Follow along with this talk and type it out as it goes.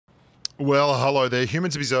Well, hello there,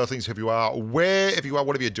 humans, of earthlings, whoever you are, wherever you are,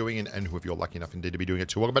 whatever you're doing, and whoever you're lucky enough indeed to be doing it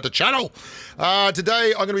to. Welcome back to the channel.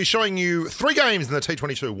 Today, I'm going to be showing you 3 games in the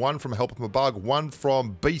T-22. One from Help From a Bug, one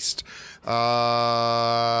from Beast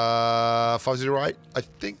 508, I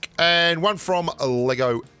think, and one from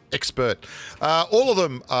Lego Expert. All of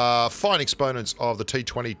them are fine exponents of the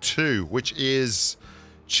T-22, which is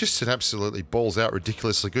just an absolutely balls-out,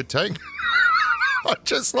 ridiculously good tank. I'd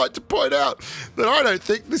just like to point out that I don't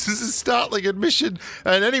think this is a startling admission,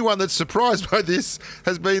 and anyone that's surprised by this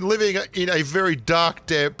has been living in a very dark,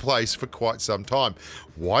 damp place for quite some time.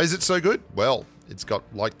 Why is it so good? Well, it's got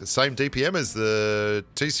like the same DPM as the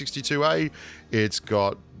T-62A. It's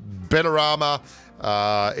got better armor.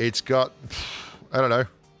 It's got, I don't know,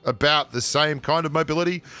 about the same kind of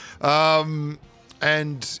mobility. And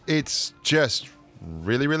it's just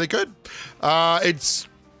really, really good. It's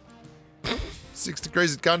 6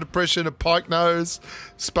 degrees of gun depression, a pike nose,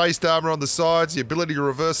 spaced armor on the sides, the ability to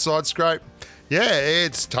reverse side scrape. Yeah,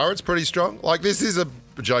 its turret's pretty strong. Like, this is a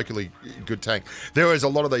jokingly good tank. There was a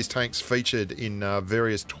lot of these tanks featured in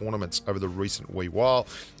various tournaments over the recent wee while,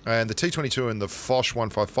 and the T-22 and the Foch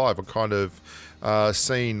 155 are kind of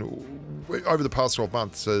seen over the past 12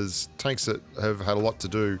 months as tanks that have had a lot to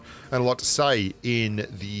do and a lot to say in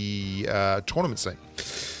the tournament scene.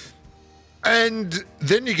 And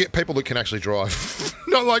then you get people that can actually drive,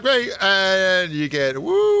 not like me, and you get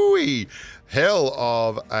woo-wee hell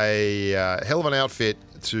of an outfit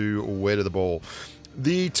to wear to the ball.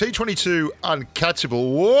 The T-22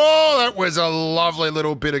 Uncatchable, whoa, that was a lovely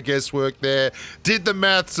little bit of guesswork there. Did the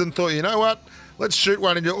maths and thought, you know what? Let's shoot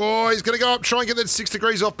one into, oh, he's going to go up, try and get that 6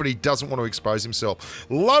 degrees off, but he doesn't want to expose himself.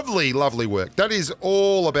 Lovely, lovely work. That is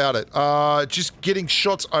all about it. Just getting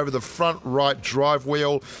shots over the front right drive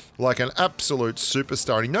wheel like an absolute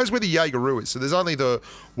superstar. And he knows where the Jaegeroo is, so there's only the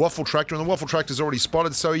waffle tractor, and the waffle tractor's already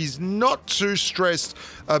spotted, so he's not too stressed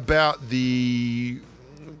about the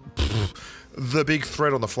big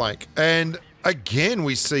threat on the flank. And again,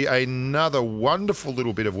 we see another wonderful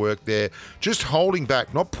little bit of work there, just holding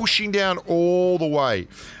back, not pushing down all the way.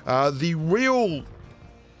 The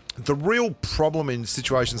real problem in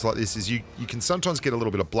situations like this is you can sometimes get a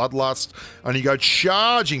little bit of bloodlust and you go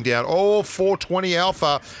charging down. Oh, 420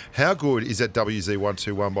 Alpha. How good is that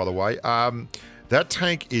WZ121, by the way? That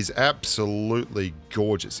tank is absolutely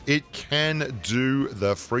gorgeous. It can do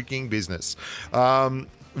the freaking business.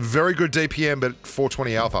 Very good DPM, but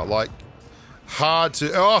 420 Alpha, like, hard to,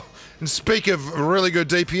 oh, and speak of really good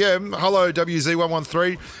DPM, hello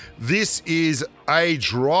WZ113, this is a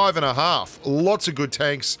drive and a half. Lots of good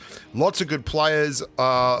tanks, lots of good players,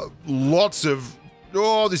 lots of,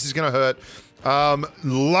 oh, this is going to hurt.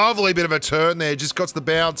 Lovely bit of a turn there, just got the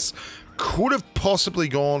bounce. Could have possibly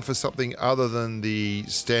gone for something other than the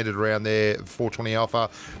standard round there, 420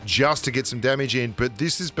 Alpha, just to get some damage in, but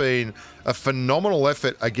this has been a phenomenal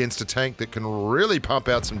effort against a tank that can really pump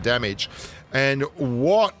out some damage. And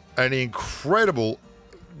what an incredible,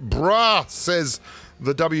 brah, says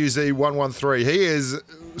the WZ113. He is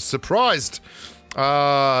surprised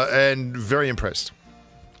and very impressed.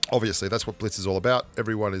 Obviously, that's what Blitz is all about.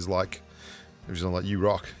 Everyone is like, you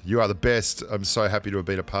rock. You are the best. I'm so happy to have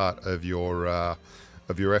been a part of your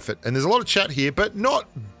effort. And there's a lot of chat here, but not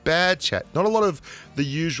bad chat. Not a lot of the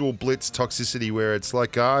usual Blitz toxicity where it's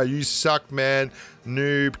like, you suck, man,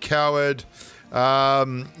 noob, coward.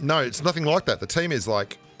 No, it's nothing like that. The team is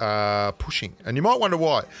like pushing, and you might wonder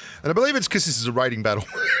why. And I believe it's because this is a rating battle,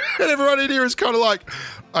 and everyone in here is kind of like,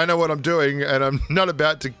 I know what I'm doing, and I'm not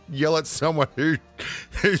about to yell at someone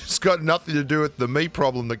who's got nothing to do with the me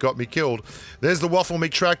problem that got me killed. There's the Waffle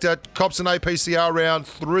Mick Tractor, cops an APCR round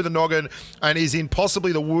through the noggin, and is in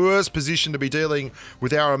possibly the worst position to be dealing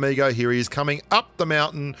with our Amigo here. He is coming up the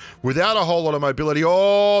mountain without a whole lot of mobility.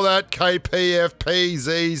 Oh, that KPFP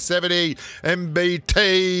Z70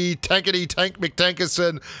 MBT Tankety Tank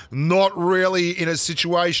McTankerson, not really in a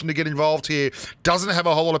situation to get involved here. Doesn't have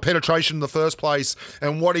a whole lot of penetration in the first place,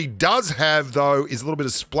 and what he does have, though, is a little bit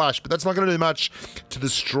of splash, but that's not going to do much to the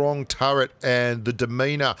strong turret and the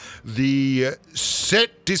demeanor, the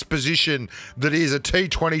set disposition that is a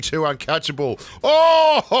T-22 Uncatchable.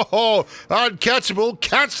 Oh, Uncatchable,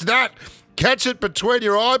 catch that. Catch it between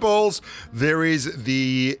your eyeballs. There is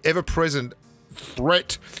the ever-present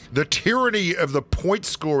threat, the tyranny of the point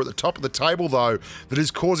score at the top of the table, though, that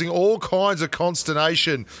is causing all kinds of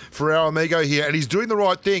consternation for our amigo here. And he's doing the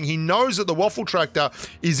right thing. He knows that the waffle tractor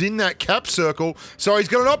is in that cap circle, so he's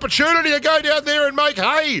got an opportunity to go down there and make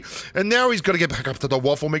hay. And now he's got to get back up to the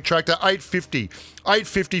waffle mic tractor. 850,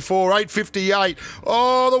 854, 858.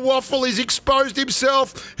 Oh, the waffle has exposed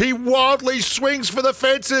himself. He wildly swings for the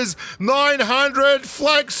fences. 900.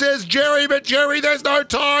 Flag says Jerry, but Jerry, there's no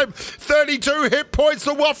time. 32 hit points.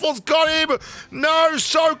 The waffle's got him. No,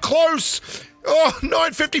 so close. Oh,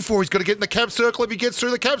 954. He's got to get in the cap circle if he gets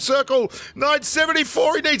through the cap circle.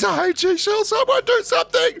 974. He needs a HG shell. Someone do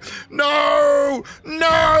something. No.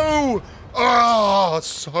 No. Oh,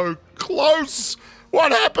 so close.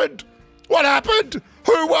 What happened? What happened?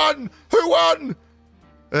 Who won? Who won?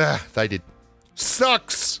 They did.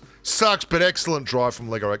 Sucks, but excellent drive from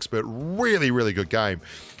Lego Expert. Really, really good game.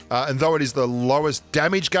 And though it is the lowest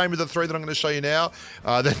damage game of the three that I'm going to show you now,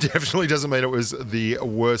 that definitely doesn't mean it was the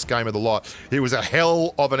worst game of the lot. It was a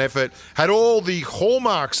hell of an effort. Had all the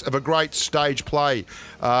hallmarks of a great stage play.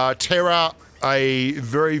 Terra, a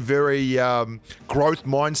very, very growth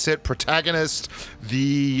mindset protagonist,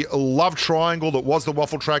 the love triangle that was the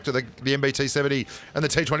waffle tractor, the MBT-70, and the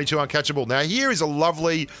T-22 uncatchable. Now here is a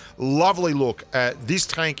lovely, lovely look at this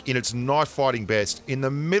tank in its knife fighting best. In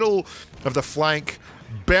the middle of the flank,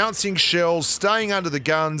 bouncing shells, staying under the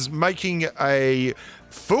guns, making a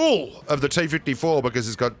fool of the T-54 because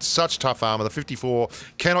it's got such tough armor. The 54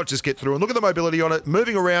 cannot just get through. And look at the mobility on it,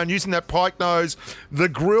 moving around, using that pike nose. The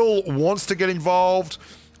grill wants to get involved.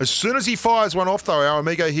 As soon as he fires one off, though, our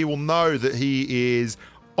amigo here will know that he is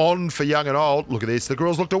on for young and old. Look at this. The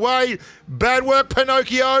grill's looked away. Bad work,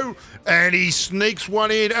 Pinocchio. And he sneaks one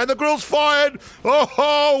in. And the grill's fired.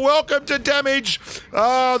 Oh, welcome to damage.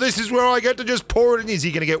 Oh, this is where I get to just pour it in. Is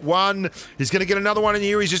he going to get one? He's going to get another one in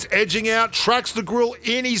here. He's just edging out. Tracks the grill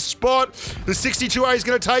in his spot. The 62A is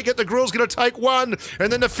going to take it. The grill's going to take one.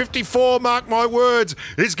 And then the 54, mark my words,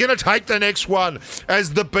 is going to take the next one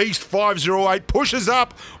as the Beast 508 pushes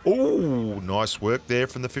up. Oh, nice work there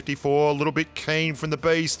from the 54. A little bit keen from the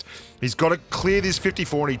Beast. He's got to clear this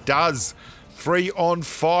 54, and he does. 3 on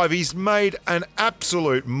 5. He's made an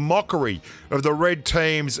absolute mockery of the red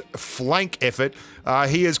team's flank effort.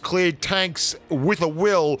 He has cleared tanks with a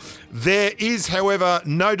will. There is, however,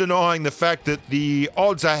 no denying the fact that the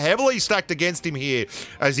odds are heavily stacked against him here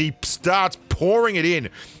as he starts pouring it in.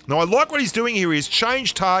 Now, I like what he's doing here is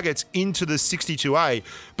change targets into the 62A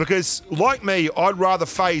because, like me, I'd rather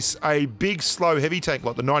face a big, slow, heavy tank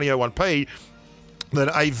like the 9001P than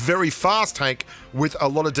a very fast tank with a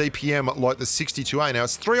lot of DPM like the 62A. Now,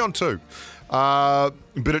 it's 3 on 2, but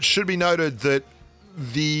it should be noted that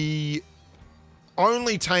the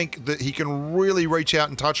only tank that he can really reach out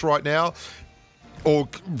and touch right now, or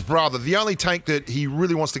rather, the only tank that he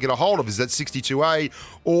really wants to get a hold of is that 62A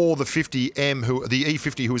or the 50M, the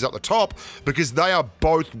E50 who is up the top, because they are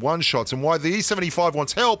both one-shots. And why the E75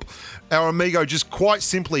 wants help, our amigo just quite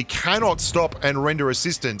simply cannot stop and render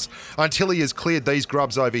assistance until he has cleared these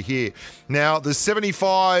grubs over here. Now, the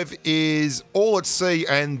 75 is all at sea,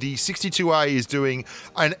 and the 62A is doing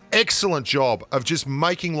an excellent job of just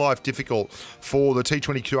making life difficult for the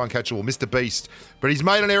T-22 uncatchable, Mr. Beast. But he's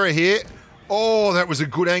made an error here. Oh, that was a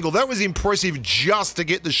good angle. That was impressive just to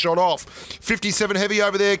get the shot off. 57 heavy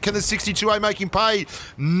over there. Can the 62A make him pay?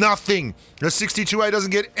 Nothing. The 62A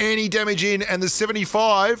doesn't get any damage in, and the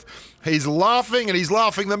 75, he's laughing, and he's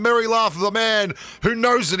laughing the merry laugh of the man who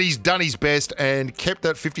knows that he's done his best and kept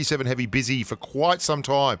that 57 heavy busy for quite some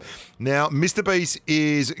time. Now, Mr. Beast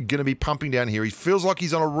is going to be pumping down here. He feels like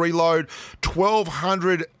he's on a reload.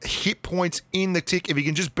 1,200 hit points in the tick. If he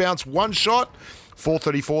can just bounce one shot,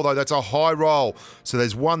 434 though, that's a high roll. So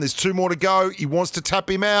there's one, there's 2 more to go. He wants to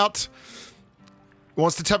tap him out.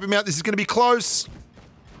 This is going to be close.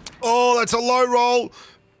 Oh, that's a low roll.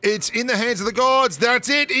 It's in the hands of the gods. That's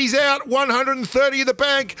it. He's out. 130 in the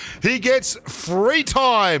bank. He gets free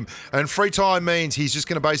time. And free time means he's just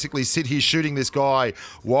going to basically sit here shooting this guy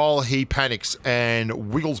while he panics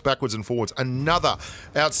and wiggles backwards and forwards. Another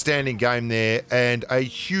outstanding game there and a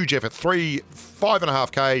huge effort.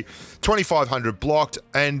 5.5K, 2,500 blocked,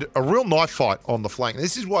 and a real knife fight on the flank.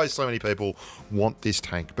 This is why so many people want this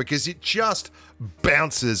tank, because it just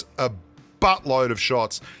bounces a buttload of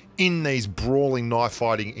shots in these brawling knife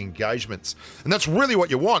fighting engagements. And that's really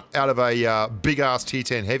what you want out of a big ass tier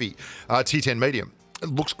 10 heavy, tier 10 medium. It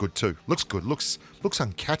looks good too. Looks good. Looks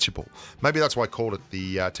uncatchable. Maybe that's why I called it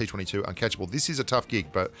the T-22 uncatchable. This is a tough gig,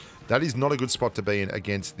 but that is not a good spot to be in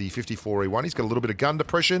against the 54E1. He's got a little bit of gun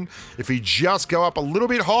depression. If he just go up a little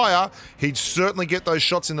bit higher, he'd certainly get those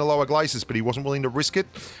shots in the lower glacis, but he wasn't willing to risk it.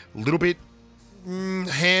 A little bit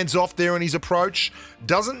hands off there in his approach.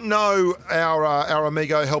 Doesn't know our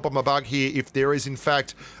amigo Help I'm a Bug here if there is in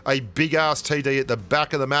fact a big ass TD at the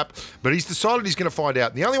back of the map, but he's decided he's going to find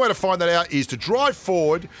out. And the only way to find that out is to drive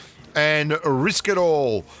forward and risk it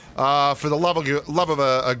all for the love of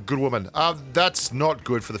a good woman. That's not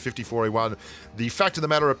good for the 54E1. The fact of the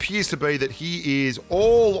matter appears to be that he is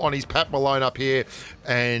all on his Pat Malone up here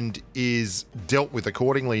and is dealt with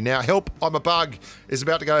accordingly. Now, Help I'm a Bug is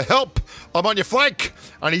about to go, help, I'm on your flank.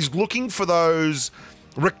 And he's looking for those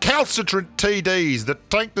recalcitrant TDs, the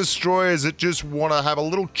tank destroyers that just want to have a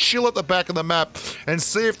little chill at the back of the map and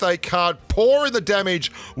see if they can't pour in the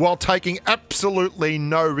damage while taking absolutely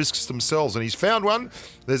no risks themselves. And he's found one.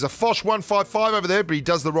 There's a Foch 155 over there, but he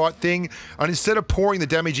does the right thing. And instead of pouring the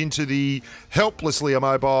damage into the helplessly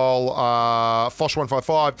immobile Foch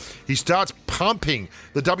 155, he starts pumping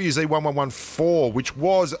the WZ 1114, which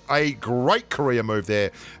was a great career move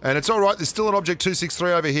there. And it's all right. There's still an Object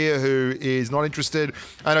 263 over here who is not interested.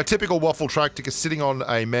 And a typical waffle tractor sitting on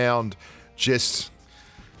a mound, just...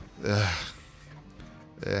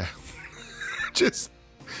 just...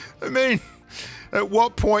 I mean... At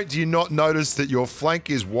what point do you not notice that your flank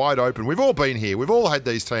is wide open? We've all been here. We've all had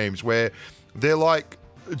these teams where they're like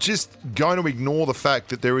just going to ignore the fact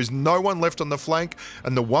that there is no one left on the flank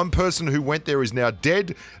and the one person who went there is now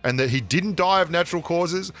dead and that he didn't die of natural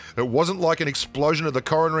causes. It wasn't like an explosion of the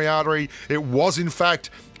coronary artery. It was, in fact,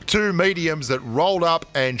 two mediums that rolled up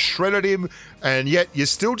and shredded him, and yet you're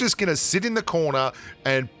still just going to sit in the corner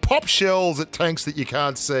and pop shells at tanks that you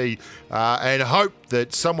can't see and hope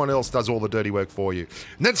that someone else does all the dirty work for you.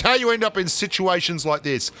 And that's how you end up in situations like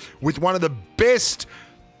this with one of the best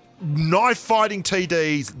knife fighting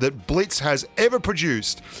TDs that Blitz has ever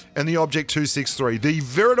produced in the Object 263. The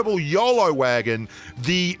veritable YOLO wagon,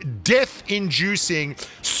 the death-inducing,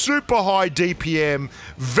 super high DPM,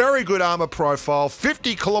 very good armor profile,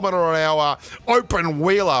 50 kilometer an hour open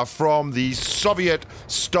wheeler from the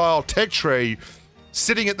Soviet-style tech tree,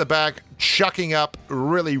 sitting at the back, chucking up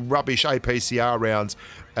really rubbish APCR rounds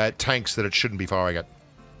at tanks that it shouldn't be firing at.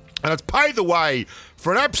 And it's paved the way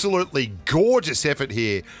for an absolutely gorgeous effort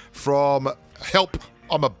here from Help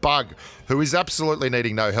I'm a Bug, who is absolutely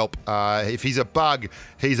needing no help. If he's a bug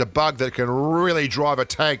that can really drive a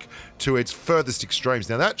tank to its furthest extremes.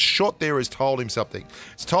 Now, that shot there has told him something.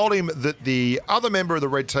 It's told him that the other member of the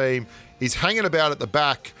red team is hanging about at the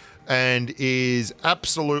back and is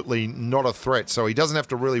absolutely not a threat, so he doesn't have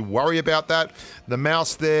to really worry about that. The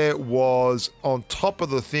mouse there was on top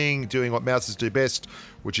of the thing, doing what mouses do best,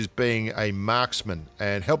 which is being a marksman.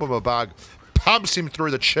 And Help Him a Bug pumps him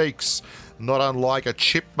through the cheeks, not unlike a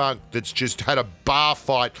chipmunk that's just had a bar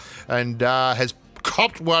fight and has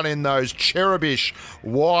copped one in those cherubish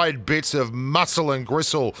wide bits of muscle and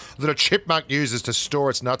gristle that a chipmunk uses to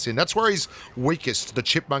store its nuts in. That's where he's weakest. The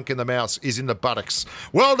chipmunk in the mouse is in the buttocks.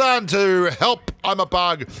 Well done to Help I'm a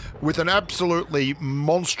Bug with an absolutely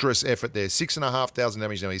monstrous effort there. 6,500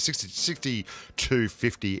 damage now. He's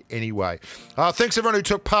 6250 anyway. Thanks everyone who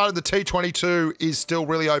took part in the T-22 is still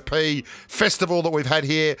really OP festival that we've had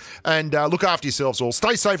here. And look after yourselves all.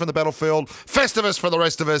 Stay safe on the battlefield. Festivus for the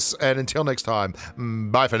rest of us. And until next time,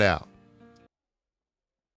 bye for now.